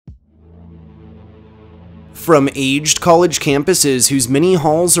From aged college campuses whose many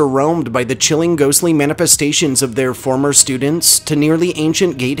halls are roamed by the chilling ghostly manifestations of their former students, to nearly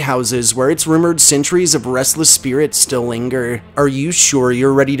ancient gatehouses where it's rumored centuries of restless spirits still linger. Are you sure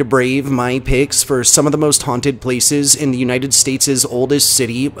you're ready to brave my picks for some of the most haunted places in the United States' oldest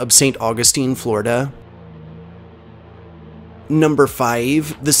city of St. Augustine, Florida? Number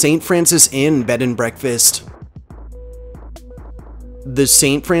 5. The St. Francis Inn Bed and Breakfast. The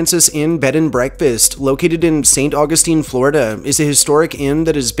St. Francis Inn Bed and Breakfast, located in St. Augustine, Florida, is a historic inn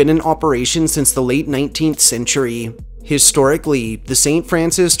that has been in operation since the late 19th century. Historically, the St.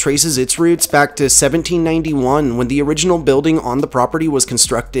 Francis traces its roots back to 1791 when the original building on the property was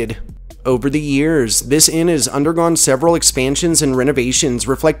constructed. Over the years, this inn has undergone several expansions and renovations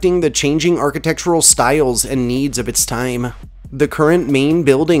reflecting the changing architectural styles and needs of its time. The current main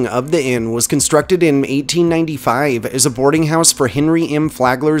building of the inn was constructed in 1895 as a boarding house for Henry M.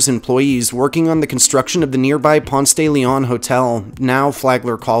 Flagler's employees working on the construction of the nearby Ponce de Leon Hotel, now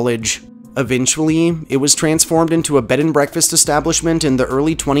Flagler College. Eventually, it was transformed into a bed and breakfast establishment in the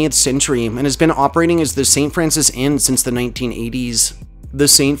early 20th century and has been operating as the St. Francis Inn since the 1980s. The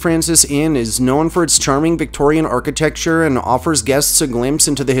St. Francis Inn is known for its charming Victorian architecture and offers guests a glimpse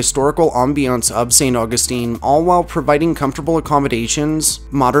into the historical ambiance of St. Augustine, all while providing comfortable accommodations,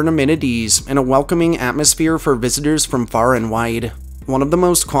 modern amenities, and a welcoming atmosphere for visitors from far and wide. One of the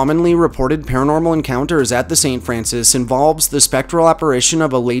most commonly reported paranormal encounters at the St. Francis involves the spectral apparition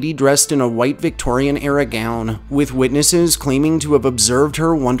of a lady dressed in a white Victorian-era gown, with witnesses claiming to have observed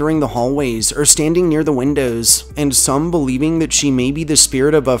her wandering the hallways or standing near the windows, and some believing that she may be the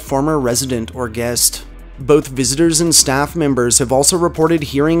spirit of a former resident or guest. Both visitors and staff members have also reported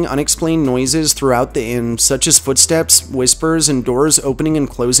hearing unexplained noises throughout the inn, such as footsteps, whispers, and doors opening and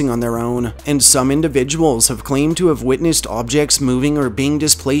closing on their own, and some individuals have claimed to have witnessed objects moving or being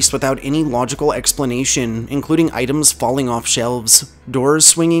displaced without any logical explanation, including items falling off shelves, doors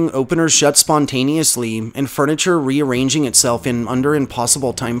swinging open or shut spontaneously, and furniture rearranging itself in under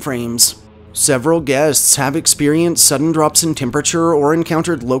impossible timeframes. Several guests have experienced sudden drops in temperature or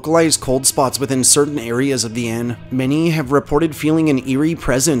encountered localized cold spots within certain areas of the inn. Many have reported feeling an eerie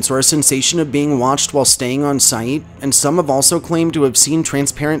presence or a sensation of being watched while staying on site, and some have also claimed to have seen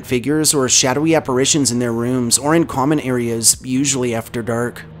transparent figures or shadowy apparitions in their rooms or in common areas, usually after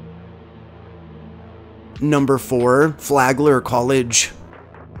dark. Number 4. Flagler College.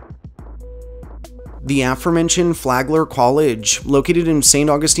 The aforementioned Flagler College, located in St.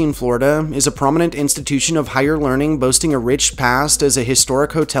 Augustine, Florida, is a prominent institution of higher learning boasting a rich past as a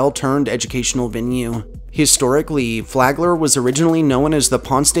historic hotel turned educational venue. Historically, Flagler was originally known as the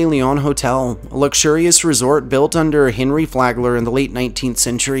Ponce de Leon Hotel, a luxurious resort built under Henry Flagler in the late 19th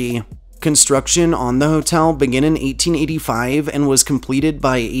century. Construction on the hotel began in 1885 and was completed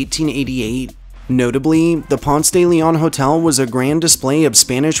by 1888. Notably, the Ponce de Leon Hotel was a grand display of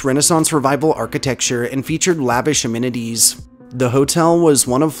Spanish Renaissance Revival architecture and featured lavish amenities. The hotel was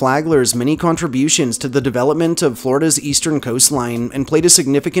one of Flagler's many contributions to the development of Florida's eastern coastline and played a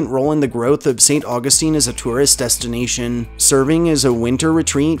significant role in the growth of St. Augustine as a tourist destination, serving as a winter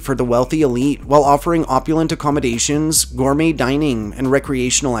retreat for the wealthy elite while offering opulent accommodations, gourmet dining, and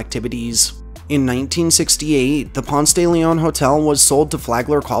recreational activities. In 1968, the Ponce de Leon Hotel was sold to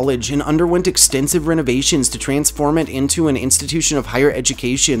Flagler College and underwent extensive renovations to transform it into an institution of higher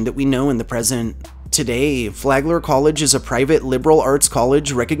education that we know in the present. Today, Flagler College is a private liberal arts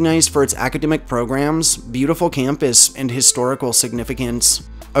college recognized for its academic programs, beautiful campus, and historical significance.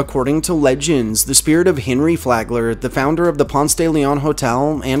 According to legends, the spirit of Henry Flagler, the founder of the Ponce de Leon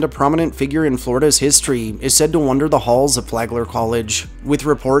Hotel and a prominent figure in Florida's history, is said to wander the halls of Flagler College, with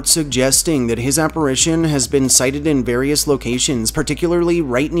reports suggesting that his apparition has been sighted in various locations, particularly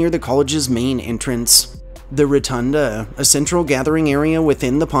right near the college's main entrance. The Rotunda, a central gathering area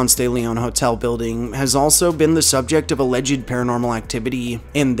within the Ponce de Leon Hotel building, has also been the subject of alleged paranormal activity,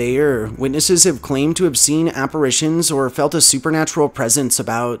 and there, witnesses have claimed to have seen apparitions or felt a supernatural presence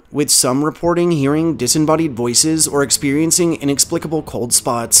about, with some reporting hearing disembodied voices or experiencing inexplicable cold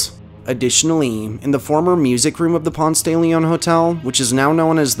spots. Additionally, in the former music room of the Ponce de Leon Hotel, which is now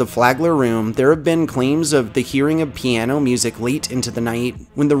known as the Flagler Room, there have been claims of the hearing of piano music late into the night,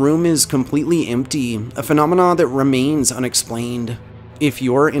 when the room is completely empty, a phenomenon that remains unexplained. If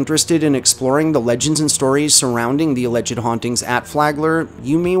you're interested in exploring the legends and stories surrounding the alleged hauntings at Flagler,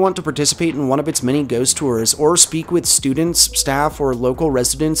 you may want to participate in one of its many ghost tours or speak with students, staff, or local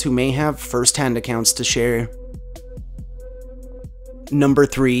residents who may have first-hand accounts to share. Number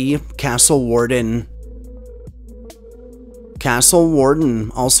 3. Castle Warden. Castle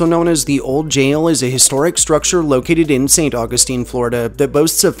Warden, also known as the Old Jail, is a historic structure located in St. Augustine, Florida, that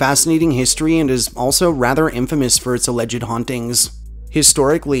boasts a fascinating history and is also rather infamous for its alleged hauntings.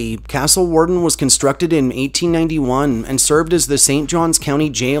 Historically, Castle Warden was constructed in 1891 and served as the St. Johns County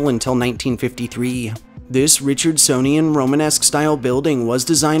Jail until 1953. This Richardsonian Romanesque-style building was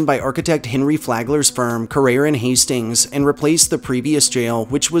designed by architect Henry Flagler's firm, Carrere and Hastings, and replaced the previous jail,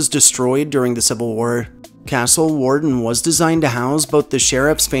 which was destroyed during the Civil War. Castle Warden was designed to house both the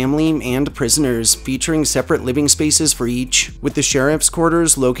sheriff's family and prisoners, featuring separate living spaces for each, with the sheriff's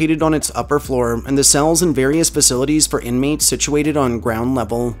quarters located on its upper floor and the cells and various facilities for inmates situated on ground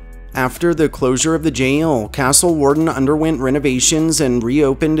level. After the closure of the jail, Castle Warden underwent renovations and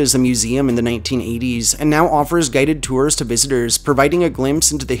reopened as a museum in the 1980s, and now offers guided tours to visitors, providing a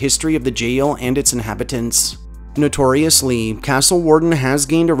glimpse into the history of the jail and its inhabitants. Notoriously, Castle Warden has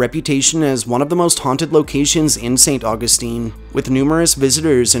gained a reputation as one of the most haunted locations in St. Augustine, with numerous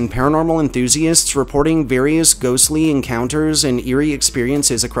visitors and paranormal enthusiasts reporting various ghostly encounters and eerie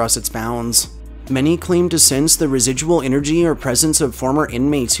experiences across its bounds. Many claim to sense the residual energy or presence of former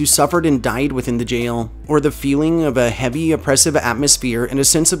inmates who suffered and died within the jail, or the feeling of a heavy, oppressive atmosphere and a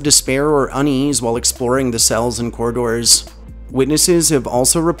sense of despair or unease while exploring the cells and corridors. Witnesses have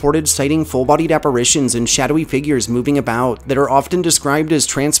also reported sighting full-bodied apparitions and shadowy figures moving about that are often described as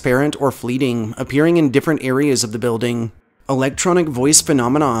transparent or fleeting, appearing in different areas of the building. Electronic voice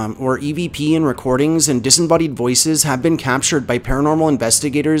phenomena, or EVP, in recordings and disembodied voices have been captured by paranormal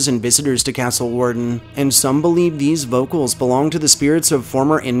investigators and visitors to Castle Warden, and some believe these vocals belong to the spirits of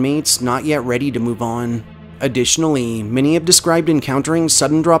former inmates not yet ready to move on. Additionally, many have described encountering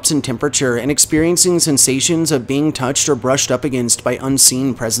sudden drops in temperature and experiencing sensations of being touched or brushed up against by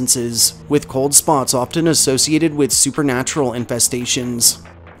unseen presences, with cold spots often associated with supernatural infestations.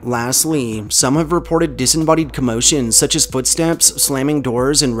 Lastly, some have reported disembodied commotions such as footsteps, slamming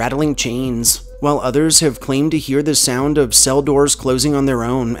doors, and rattling chains, while others have claimed to hear the sound of cell doors closing on their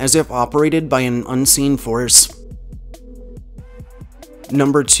own as if operated by an unseen force.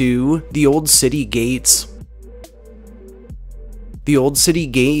 Number 2. The Old City Gates. The Old City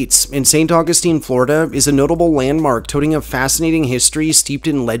Gates in St. Augustine, Florida is a notable landmark toting a fascinating history steeped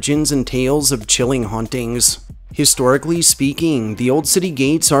in legends and tales of chilling hauntings. Historically speaking, the Old City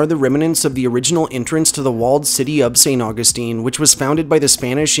Gates are the remnants of the original entrance to the walled city of St. Augustine, which was founded by the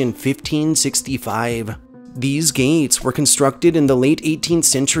Spanish in 1565. These gates were constructed in the late 18th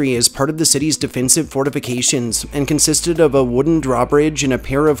century as part of the city's defensive fortifications and consisted of a wooden drawbridge and a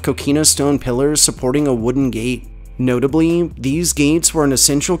pair of coquina stone pillars supporting a wooden gate. Notably, these gates were an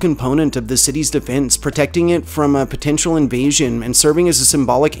essential component of the city's defense, protecting it from a potential invasion and serving as a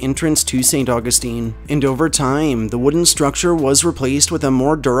symbolic entrance to St. Augustine. And over time, the wooden structure was replaced with a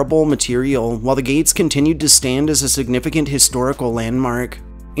more durable material, while the gates continued to stand as a significant historical landmark.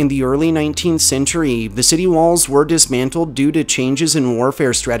 In the early 19th century, the city walls were dismantled due to changes in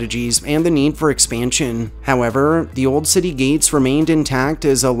warfare strategies and the need for expansion. However, the Old City Gates remained intact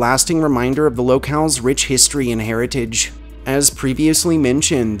as a lasting reminder of the locale's rich history and heritage. As previously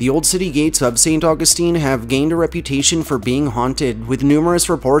mentioned, the Old City Gates of St. Augustine have gained a reputation for being haunted, with numerous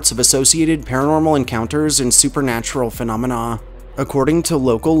reports of associated paranormal encounters and supernatural phenomena. According to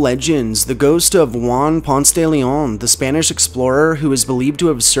local legends, the ghost of Juan Ponce de Leon, the Spanish explorer who is believed to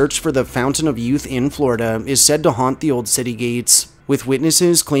have searched for the Fountain of Youth in Florida, is said to haunt the Old City Gates, with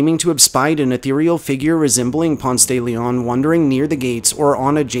witnesses claiming to have spied an ethereal figure resembling Ponce de Leon wandering near the gates or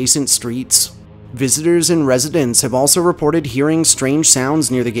on adjacent streets. Visitors and residents have also reported hearing strange sounds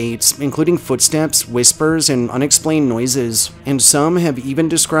near the gates, including footsteps, whispers, and unexplained noises, and some have even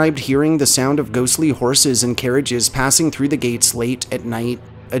described hearing the sound of ghostly horses and carriages passing through the gates late at night.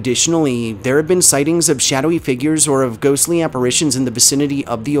 Additionally, there have been sightings of shadowy figures or of ghostly apparitions in the vicinity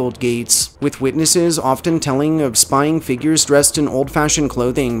of the old gates, with witnesses often telling of spying figures dressed in old-fashioned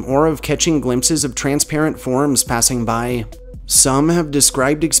clothing or of catching glimpses of transparent forms passing by. Some have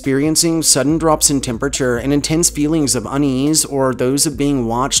described experiencing sudden drops in temperature and intense feelings of unease or those of being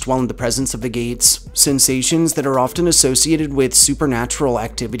watched while in the presence of the gates, sensations that are often associated with supernatural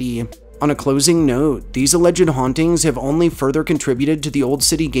activity. On a closing note, these alleged hauntings have only further contributed to the Old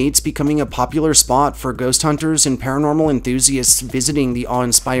City Gates becoming a popular spot for ghost hunters and paranormal enthusiasts visiting the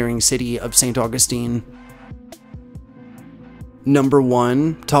awe-inspiring city of St. Augustine. Number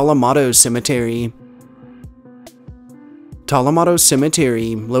 1. Tolomato Cemetery. Tolomato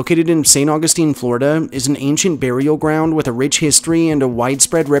Cemetery, located in St. Augustine, Florida, is an ancient burial ground with a rich history and a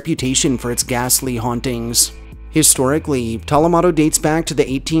widespread reputation for its ghastly hauntings. Historically, Tolomato dates back to the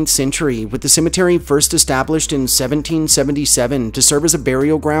 18th century, with the cemetery first established in 1777 to serve as a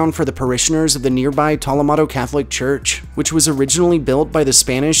burial ground for the parishioners of the nearby Tolomato Catholic Church, which was originally built by the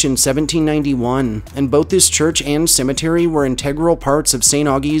Spanish in 1791, and both this church and cemetery were integral parts of St.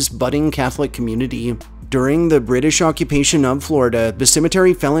 Augie's budding Catholic community. During the British occupation of Florida, the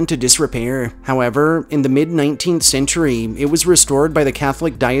cemetery fell into disrepair. However, in the mid-19th century, it was restored by the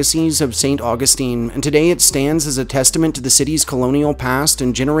Catholic Diocese of St. Augustine, and today it stands as a testament to the city's colonial past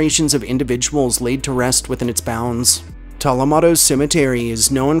and generations of individuals laid to rest within its bounds. Tolomato Cemetery is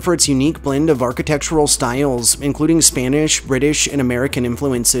known for its unique blend of architectural styles, including Spanish, British, and American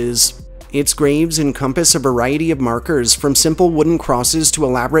influences. Its graves encompass a variety of markers, from simple wooden crosses to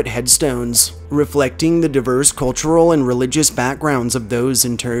elaborate headstones, reflecting the diverse cultural and religious backgrounds of those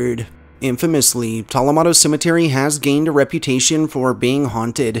interred. Infamously, Tolomato Cemetery has gained a reputation for being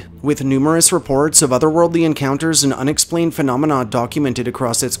haunted, with numerous reports of otherworldly encounters and unexplained phenomena documented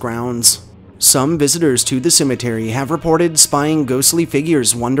across its grounds. Some visitors to the cemetery have reported spying ghostly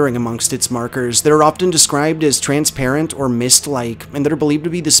figures wandering amongst its markers that are often described as transparent or mist-like, and that are believed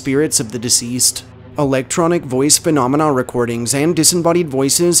to be the spirits of the deceased. Electronic voice phenomena recordings and disembodied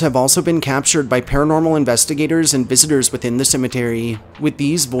voices have also been captured by paranormal investigators and visitors within the cemetery, with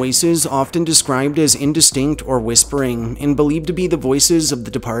these voices often described as indistinct or whispering, and believed to be the voices of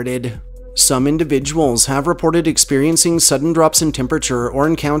the departed. Some individuals have reported experiencing sudden drops in temperature or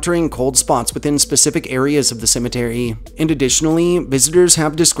encountering cold spots within specific areas of the cemetery. And additionally, visitors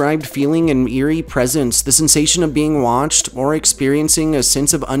have described feeling an eerie presence, the sensation of being watched, or experiencing a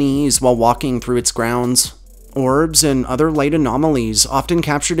sense of unease while walking through its grounds. Orbs and other light anomalies, often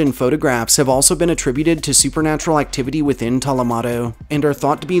captured in photographs, have also been attributed to supernatural activity within Tolomato, and are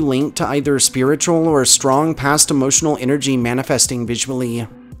thought to be linked to either spiritual or strong past emotional energy manifesting visually.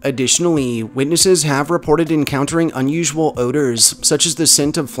 Additionally, witnesses have reported encountering unusual odors, such as the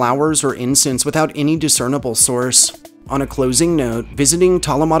scent of flowers or incense without any discernible source. On a closing note, visiting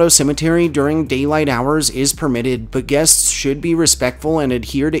Tolomato Cemetery during daylight hours is permitted, but guests should be respectful and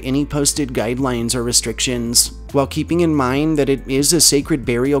adhere to any posted guidelines or restrictions, while keeping in mind that it is a sacred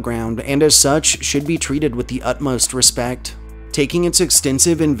burial ground and as such should be treated with the utmost respect. Taking its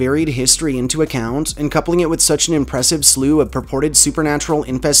extensive and varied history into account, and coupling it with such an impressive slew of purported supernatural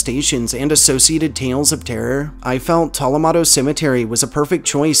infestations and associated tales of terror, I felt Tolomato Cemetery was a perfect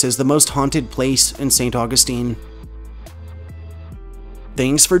choice as the most haunted place in St. Augustine.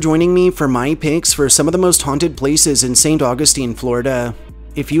 Thanks for joining me for my picks for some of the most haunted places in St. Augustine, Florida.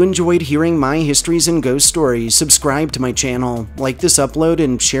 If you enjoyed hearing my histories and ghost stories, subscribe to my channel, like this upload,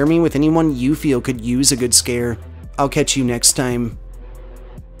 and share me with anyone you feel could use a good scare. I'll catch you next time.